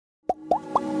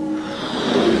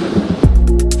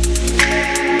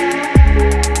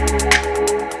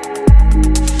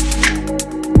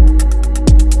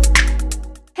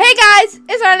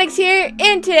Lyronyx here,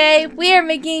 and today we are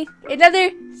making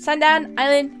another Sundown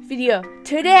Island video.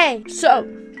 So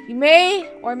you may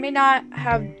or may not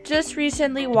have just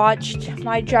recently watched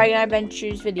my Dragon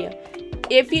Adventures video.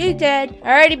 If you did,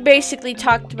 I already basically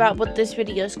talked about what this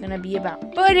video is going to be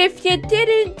about. But if you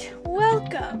didn't,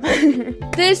 welcome.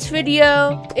 This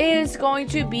video is going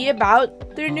to be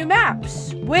about their new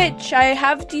maps, which I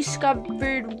have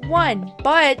discovered one,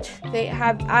 but they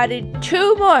have added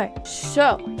 2 more.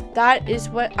 So that is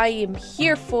what I am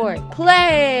here for.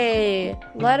 Play!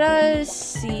 Let us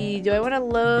see. Do I want to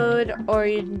load or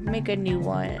make a new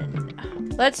one?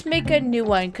 Let's make a new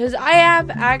one because I have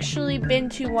actually been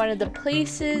to one of the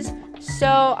places. So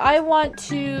I want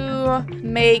to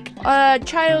make a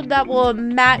child that will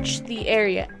match the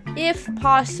area. If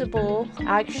possible.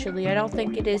 Actually, I don't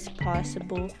think it is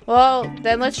possible. Well,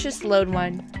 then let's just load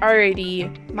one.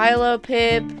 Alrighty. Milo,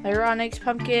 Pip, Lyronyx,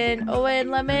 Pumpkin,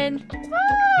 Owen, Lemon.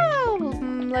 Wow!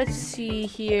 Let's see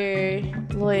here.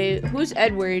 Wait, who's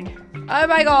Edward? Oh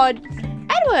my god.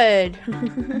 Edward!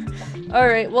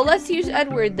 Alright, well let's use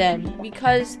Edward then.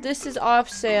 Because this is off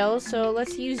sale, so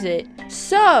let's use it.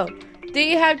 So,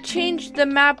 they have changed the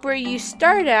map where you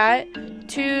start at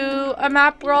to a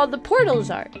map where all the portals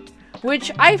are,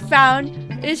 which I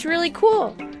found is really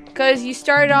cool because you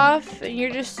start off and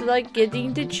you're just like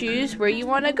getting to choose where you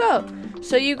want to go.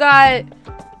 So you got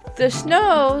the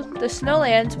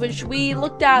snowlands, which we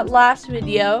looked at last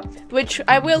video, which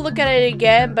I will look at it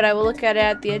again, but I will look at it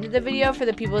at the end of the video for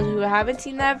the people who haven't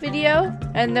seen that video.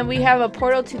 And then we have a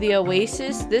portal to the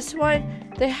Oasis. This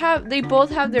one, they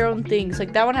both have their own things.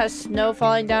 Like that one has snow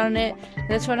falling down on it, and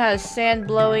this one has sand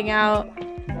blowing out,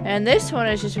 and this one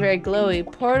is just very glowy.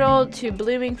 Portal to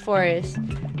Blooming Forest,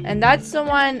 and that's the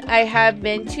one I have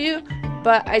been to,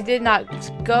 but I did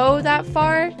not go that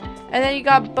far. And then you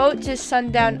got boat to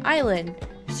Sundown Island,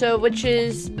 so which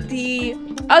is the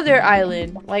other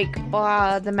island, like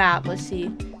the map. Let's see,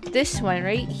 this one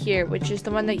right here, which is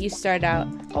the one that you start out.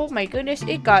 Oh my goodness,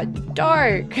 it got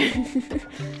dark.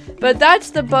 But that's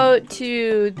the boat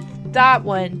to that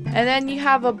one. And then you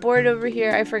have a board over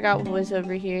here. I forgot what was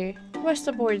over here. What's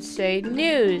the board say?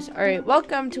 News. Alright,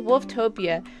 welcome to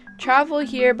Wolftopia. Travel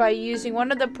here by using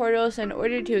one of the portals in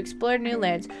order to explore new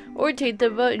lands, or take the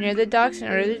boat near the docks in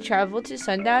order to travel to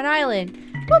Sundown Island.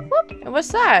 Whoop, whoop. And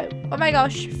what's that? Oh my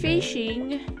gosh,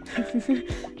 fishing.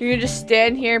 You're gonna just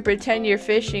stand here and pretend you're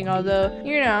fishing, although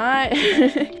you're not.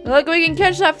 Look, we can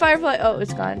catch that firefly. Oh,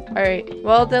 it's gone. Alright,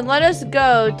 well then let us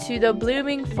go to the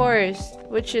Blooming Forest,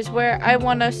 which is where I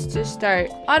want us to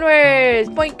start. Onwards!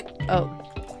 Boink! Oh,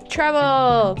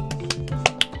 travel!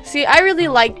 See, I really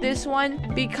like this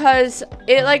one because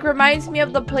it like reminds me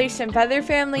of the place in Feather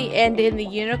Family and in the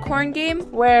Unicorn game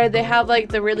where they have like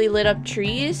the really lit up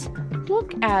trees.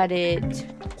 Look at it.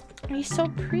 He's so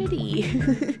pretty.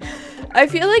 I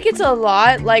feel like it's a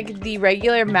lot like the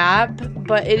regular map,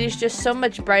 but it is just so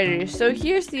much brighter. So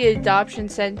here's the adoption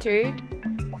center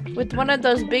with one of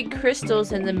those big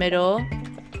crystals in the middle.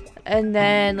 And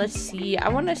then let's see. I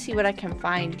want to see what I can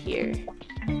find here.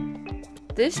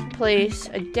 This place,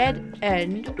 a dead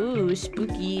end. Ooh,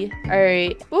 spooky.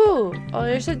 Alright. Ooh, oh,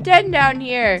 there's a den down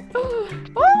here.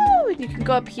 Oh, and you can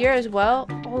go up here as well.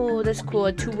 Oh, that's cool.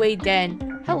 A 2-way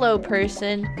den. Hello,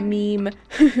 person. Meme.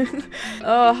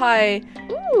 Oh, hi.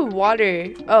 Ooh, water.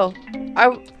 Oh,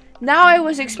 now I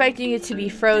was expecting it to be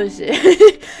frozen.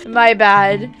 My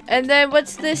bad. And then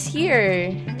what's this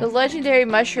here? The legendary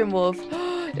mushroom wolf.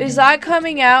 Is that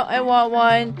coming out? I want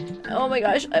one. Oh my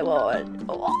gosh, I want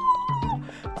one.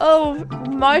 Oh,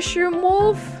 mushroom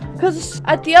wolf? Because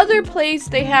at the other place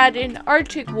they had an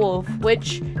Arctic wolf,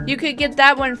 which you could get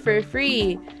that one for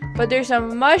free. But there's a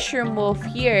mushroom wolf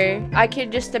here. I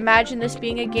can just imagine this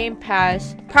being a game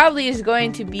pass. Probably is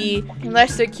going to be,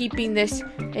 unless they're keeping this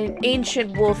an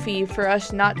ancient wolfie for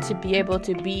us not to be able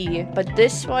to be. But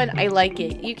this one, I like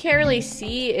it. You can't really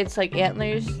see, it's like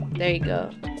antlers. There you go.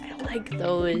 Like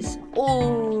those.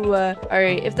 Oh, all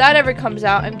right, if that ever comes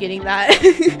out, I'm getting that.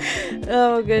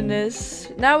 Oh goodness.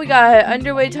 Now we got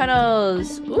underway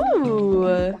tunnels.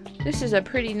 Ooh, this is a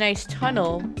pretty nice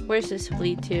tunnel. Where's this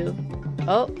lead to?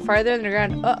 Oh, farther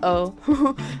underground. Uh-oh.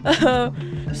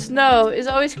 Snow is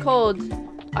always cold.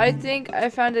 I think I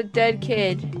found a dead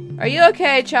kid. Are you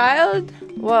okay, child?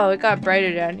 Whoa, it got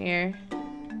brighter down here.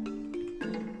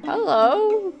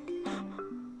 Hello?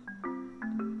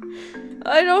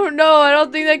 I don't know. I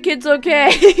don't think that kid's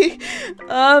okay.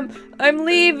 I'm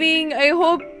leaving. I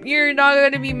hope you're not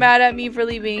going to be mad at me for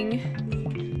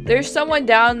leaving. There's someone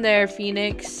down there,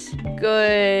 Phoenix.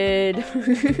 Good.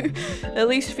 At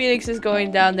least Phoenix is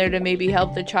going down there to maybe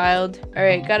help the child.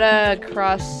 Alright, gotta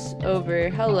cross over.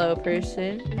 Hello,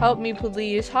 person. Help me,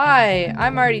 please. Hi,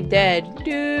 I'm already dead.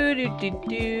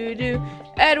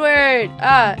 Edward!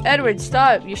 Edward,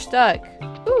 stop. You're stuck.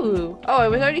 Ooh. Oh, I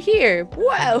was already here.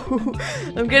 Wow.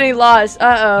 I'm getting lost.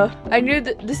 Uh-oh. I knew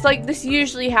that this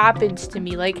usually happens to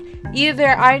me. Like, either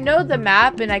I know the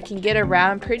map and I can get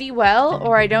around pretty well,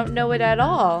 or I don't know it at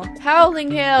all. Howling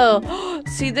Hill.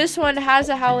 See, this one has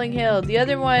a Howling Hill. The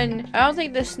other one, I don't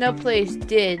think the snow place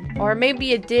did. Or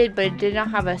maybe it did, but it did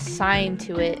not have a sign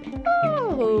to it.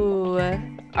 Oh.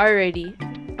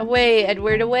 Alrighty. Away,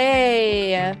 Edward,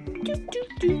 away.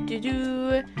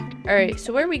 Alright,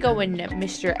 so where are we going,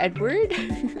 Mr. Edward?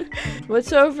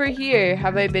 What's over here?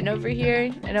 Have I been over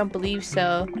here? I don't believe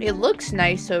so. It looks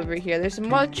nice over here. There's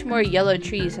much more yellow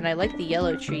trees, and I like the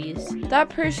yellow trees. That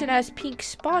person has pink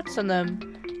spots on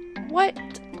them. What?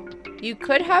 You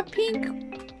could have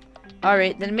pink?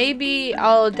 Alright, then maybe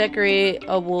I'll decorate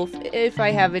a wolf if I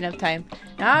have enough time.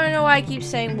 Now, I don't know why I keep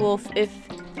saying wolf if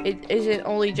it isn't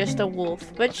only just a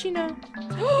wolf, but you know.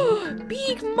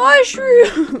 Big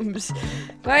mushrooms!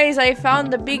 Guys, I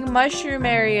found the big mushroom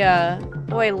area.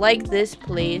 Oh, I like this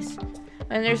place.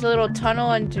 And there's a little tunnel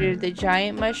under the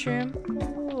giant mushroom.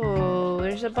 Oh,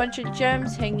 there's a bunch of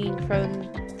gems hanging from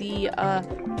the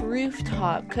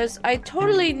rooftop. Because I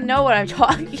totally know what I'm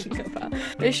talking about.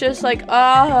 It's just like,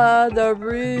 the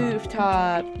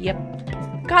rooftop.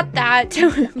 Yep. Got that.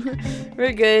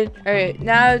 We're good. Alright,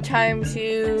 now time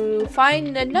to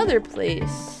find another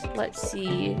place. Let's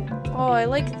see. Oh, I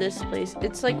like this place.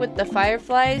 It's like with the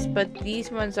fireflies, but these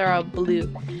ones are all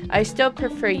blue. I still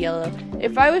prefer yellow.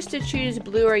 If I was to choose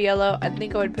blue or yellow, I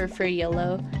think I would prefer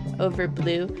yellow over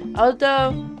blue.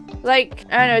 Although, like,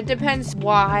 I don't know, it depends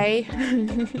why.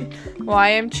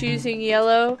 Why I'm choosing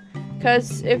yellow.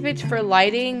 Because if it's for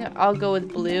lighting, I'll go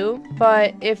with blue.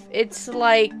 But if it's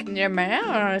like, never mind, I don't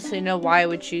honestly know why I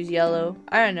would choose yellow.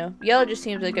 I don't know. Yellow just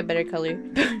seems like a better color.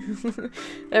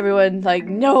 Everyone's like,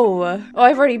 no. Oh,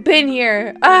 I've already been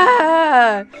here.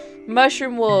 Ah!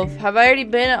 Mushroom Wolf. Have I already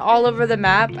been all over the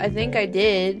map? I think I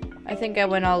did. I think I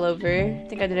went all over. I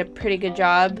think I did a pretty good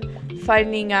job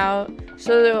finding out.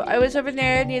 So I was over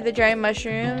there near the giant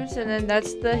mushrooms, and then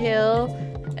that's the hill.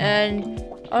 And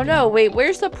oh no, wait,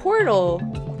 where's the portal?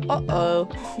 Uh-oh.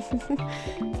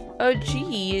 Oh,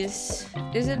 jeez.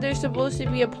 Isn't there supposed to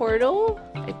be a portal?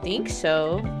 I think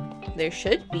so. There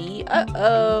should be.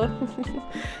 Uh-oh.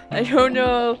 I don't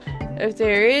know if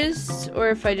there is or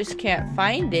if I just can't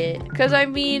find it. Because, I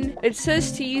mean, it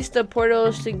says to use the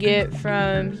portals to get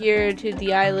from here to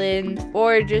the island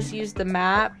or just use the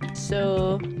map.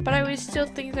 So, but I would still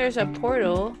think there's a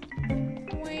portal.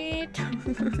 Wait.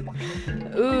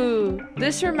 Ooh,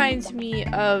 this reminds me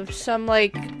of some,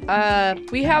 like,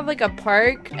 we have, like, a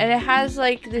park, and it has,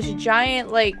 like, this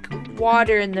giant, like,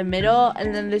 water in the middle,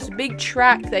 and then this big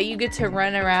track that you get to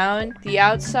run around the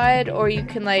outside, or you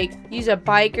can, like, use a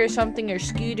bike or something, or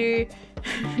scooter,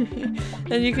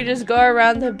 and you can just go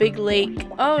around the big lake.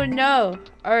 Oh, no.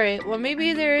 Alright, well,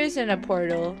 maybe there isn't a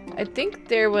portal. I think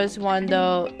there was one,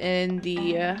 though, in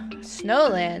the,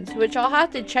 Snowlands, which I'll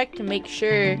have to check to make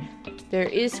sure there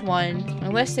is one,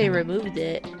 unless they removed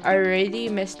it. Alrighty,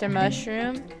 Mr.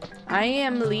 Mushroom. I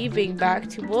am leaving back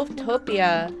to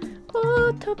Wolftopia.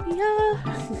 Wolftopia.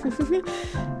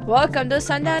 Welcome to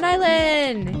Sundown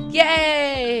Island.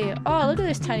 Yay! Oh, look at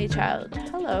this tiny child.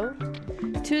 Hello.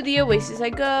 To the Oasis I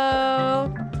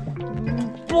go.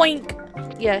 Boink!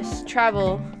 Yes,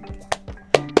 travel.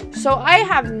 So I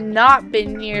have not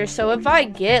been here, so if I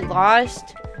get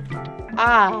lost...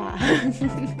 Ah.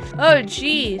 Oh,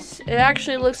 jeez. It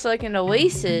actually looks like an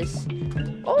oasis.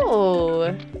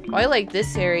 Oh, I like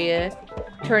this area.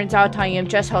 Turns out I am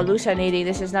just hallucinating.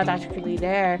 This is not actually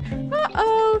there.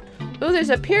 Uh-oh. Oh, there's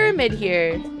a pyramid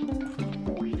here.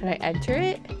 Can I enter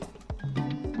it?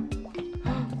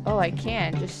 Oh, I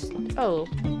can. Just... Oh,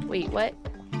 wait, what?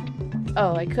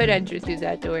 Oh, I could enter through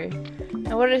that door.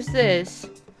 Now, what is this?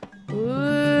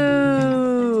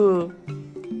 Ooh.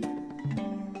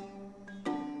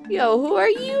 Yo, who are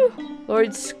you?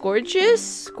 Lord Scorchus?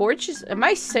 Scorchus? Am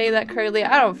I saying that correctly?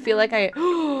 I don't feel like I...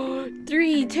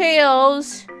 3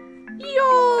 tails!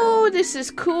 Yo, this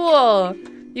is cool!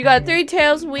 You got 3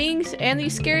 tails, wings, and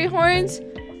these scary horns?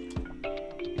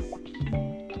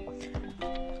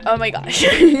 Oh my gosh.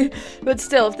 But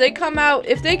still, if they come out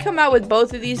with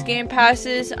both of these game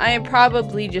passes, I am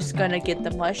probably just gonna get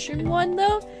the mushroom one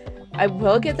though. I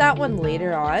will get that one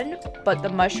later on, but the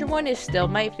mushroom one is still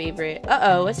my favorite.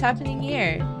 Uh-oh, what's happening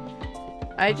here?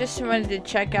 I just wanted to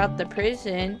check out the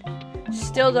prison.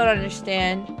 Still don't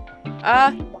understand.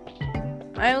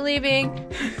 I'm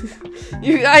leaving.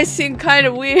 You guys seem kind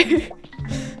of weird.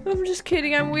 I'm just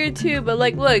kidding, I'm weird too, but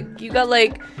like, look, you got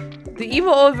like the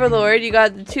evil overlord, you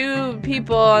got the two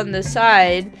people on the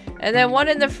side, and then one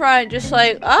in the front just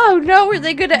like, oh no, are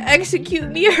they gonna execute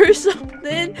me or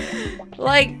something?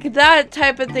 Like, that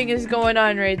type of thing is going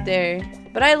on right there.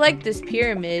 But I like this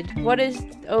pyramid. What is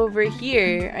over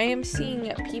here? I am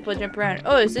seeing people jump around.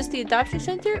 Oh, is this the adoption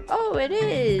center? Oh, it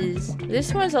is.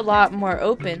 This one's a lot more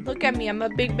open. Look at me, I'm a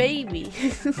big baby.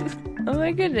 Oh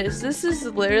my goodness, this is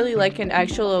literally like an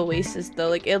actual oasis though.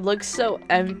 Like, it looks so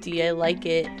empty. I like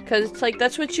it. Because it's like,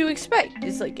 that's what you expect.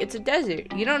 It's like, it's a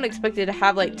desert. You don't expect it to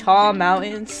have like tall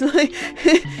mountains. Like,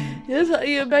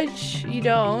 you bet you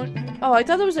don't. Oh, I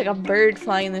thought there was like a bird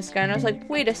flying in the sky, and I was like,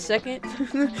 wait a second.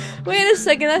 Wait a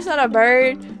second, that's not a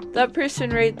bird. That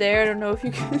person right there, I don't know if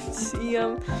you can see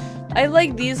him. I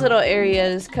like these little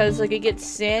areas because like it gets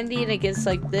sandy and it gets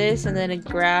like this and then a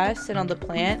grass and all the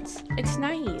plants. It's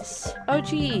nice. Oh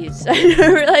geez, I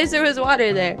didn't realize there was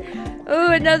water there.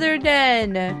 Oh, another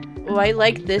den. Oh, I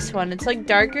like this one. It's like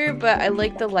darker, but I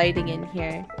like the lighting in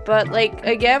here. But like,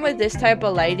 again, with this type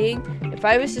of lighting, if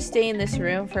I was to stay in this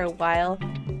room for a while,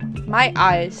 my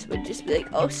eyes would just be like,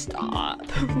 oh, stop.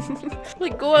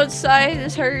 Like, go outside,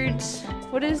 this hurts.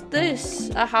 What is this?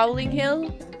 A howling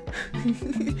hill?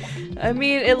 I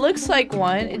mean, it looks like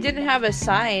one. It didn't have a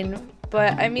sign,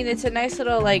 but I mean, it's a nice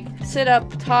little like sit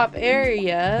up top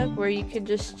area where you can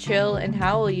just chill and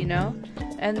howl, you know?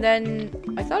 And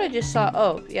then I thought I just saw,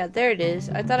 oh yeah, there it is.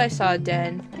 I thought I saw a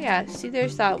den. Yeah, see,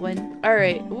 there's that one. All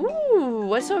right. Ooh,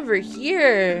 what's over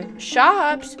here?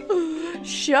 Shops.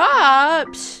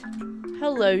 Shops.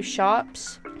 Hello,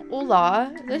 shops.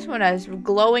 Hola. This one has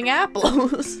glowing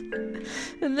apples.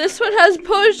 And this one has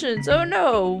potions. Oh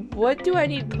no. What do I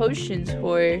need potions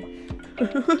for?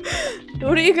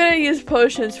 What are you gonna use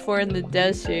potions for in the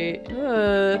desert?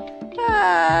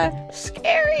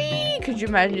 Scary. Could you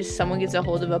imagine if someone gets a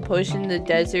hold of a potion in the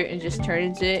desert and just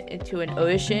turns it into an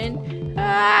ocean?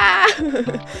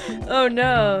 Oh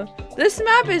no. This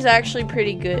map is actually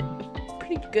pretty good.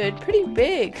 Pretty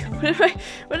big.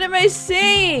 What am I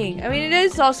saying? I mean, it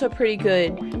is also pretty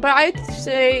good, but I'd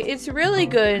say it's really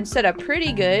good instead of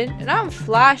pretty good. And I'm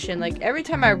flashing like every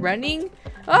time I'm running.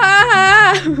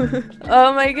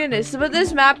 Oh my goodness. But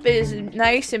this map is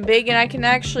nice and big, and I can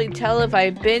actually tell if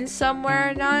I've been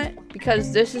somewhere or not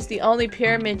because this is the only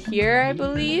pyramid here, I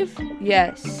believe.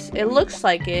 Yes, it looks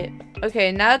like it.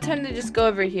 Okay, now time to just go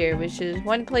over here, which is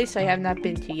one place I have not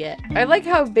been to yet. I like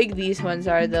how big these ones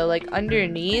are though, like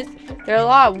underneath. They're a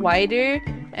lot wider,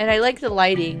 and I like the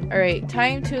lighting. Alright,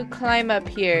 time to climb up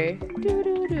here.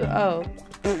 Oh.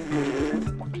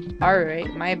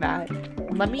 Alright, my bad.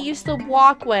 Let me use the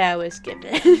walkway I was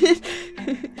given.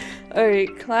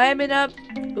 Alright, climbing up.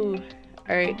 Ooh,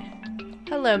 alright.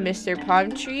 Hello, Mr.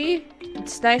 Palm Tree.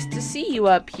 It's nice to see you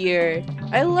up here.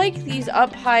 I like these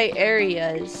up high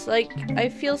areas. Like, I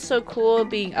feel so cool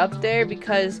being up there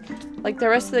because like the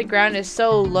rest of the ground is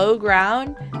so low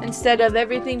ground instead of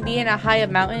everything being a high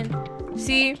mountain.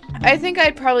 See, I think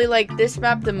I'd probably like this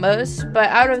map the most, but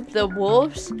out of the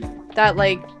wolves that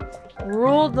like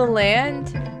rule the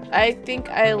land, I think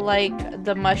I like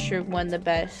the mushroom one the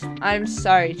best. I'm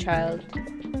sorry, child.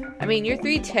 I mean, your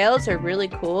three tails are really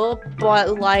cool,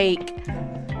 but like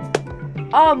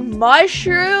a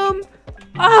mushroom?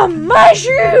 A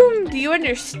mushroom! Do you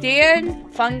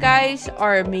understand? Fungi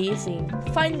are amazing.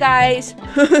 Fungi.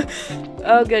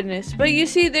 Oh goodness. But you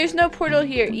see, there's no portal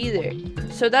here either.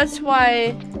 So that's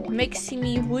why it makes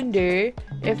me wonder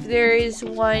if there is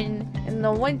one in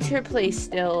the winter place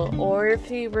still, or if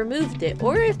they removed it,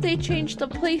 or if they changed the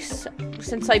place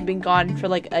since I've been gone for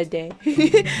like a day.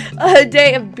 A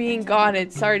day of being gone,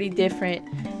 it's already different.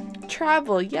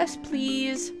 Travel, yes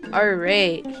please.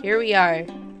 Alright, here we are.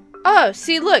 Oh,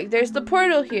 see, look, there's the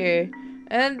portal here.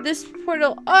 And this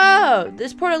portal, oh,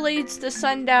 this portal leads to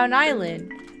Sundown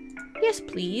Island. Yes,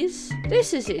 please.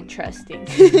 This is interesting.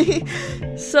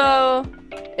 So,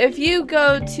 if you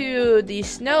go to the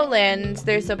Snowlands,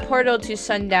 there's a portal to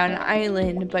Sundown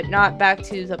Island, but not back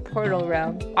to the portal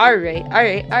realm. Alright.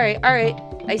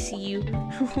 I see you.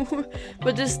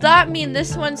 But does that mean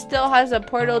this one still has a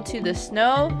portal to the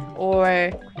snow?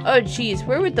 Or, oh geez,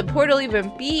 where would the portal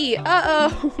even be?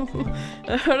 Uh-oh.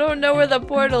 I don't know where the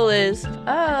portal is.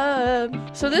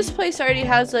 So this place already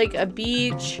has like a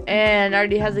beach and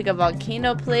already has like a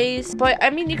volcano place. But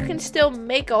I mean, you can still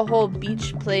make a whole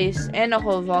beach place and a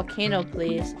whole volcano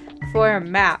place for a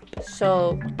map.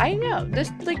 So I know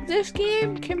this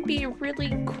game can be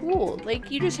really cool. Like,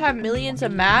 you just have millions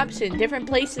of maps and different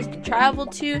places to travel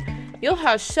to, you'll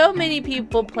have so many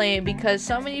people playing because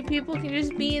so many people can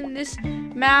just be in this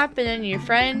map and then your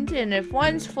friend, and if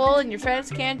one's full and your friends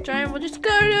can't join, we'll just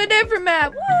go to a different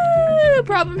map. Woo!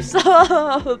 Problem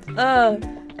solved.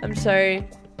 I'm sorry.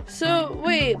 So,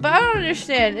 wait, but I don't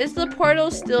understand. Is the portal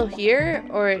still here?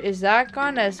 Or is that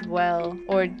gone as well?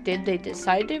 Or did they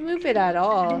decide to move it at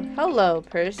all? Hello,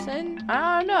 person.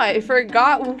 I don't know. I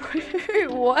forgot where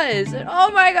it was. And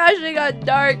oh my gosh, it got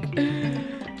dark.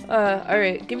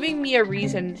 Alright. Giving me a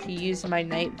reason to use my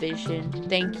night vision.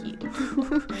 Thank you.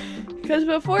 Because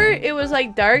before it was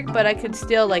like dark, but I could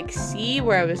still like see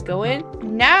where I was going.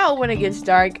 Now when it gets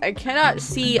dark, I cannot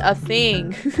see a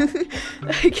thing.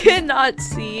 I cannot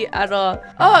see at all.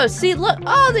 Oh, see, look.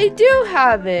 Oh, they do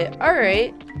have it.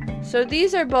 Alright. So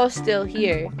these are both still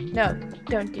here. No,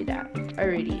 don't do that.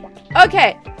 Already.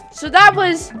 Okay. So that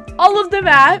was all of the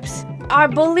maps. I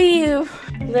believe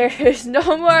there's no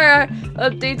more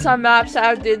updates on maps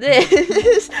after this.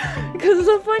 Because it's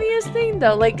the funniest thing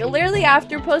though. Like literally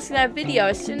after posting that video,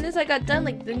 as soon as I got done,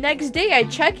 like the next day I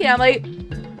check it, I'm like,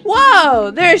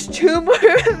 whoa, there's 2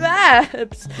 more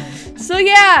maps. So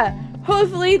yeah,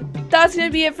 hopefully that's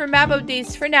gonna be it for map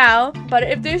updates for now. But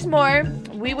if there's more,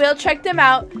 we will check them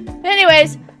out.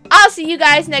 Anyways, I'll see you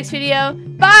guys next video.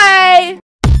 Bye!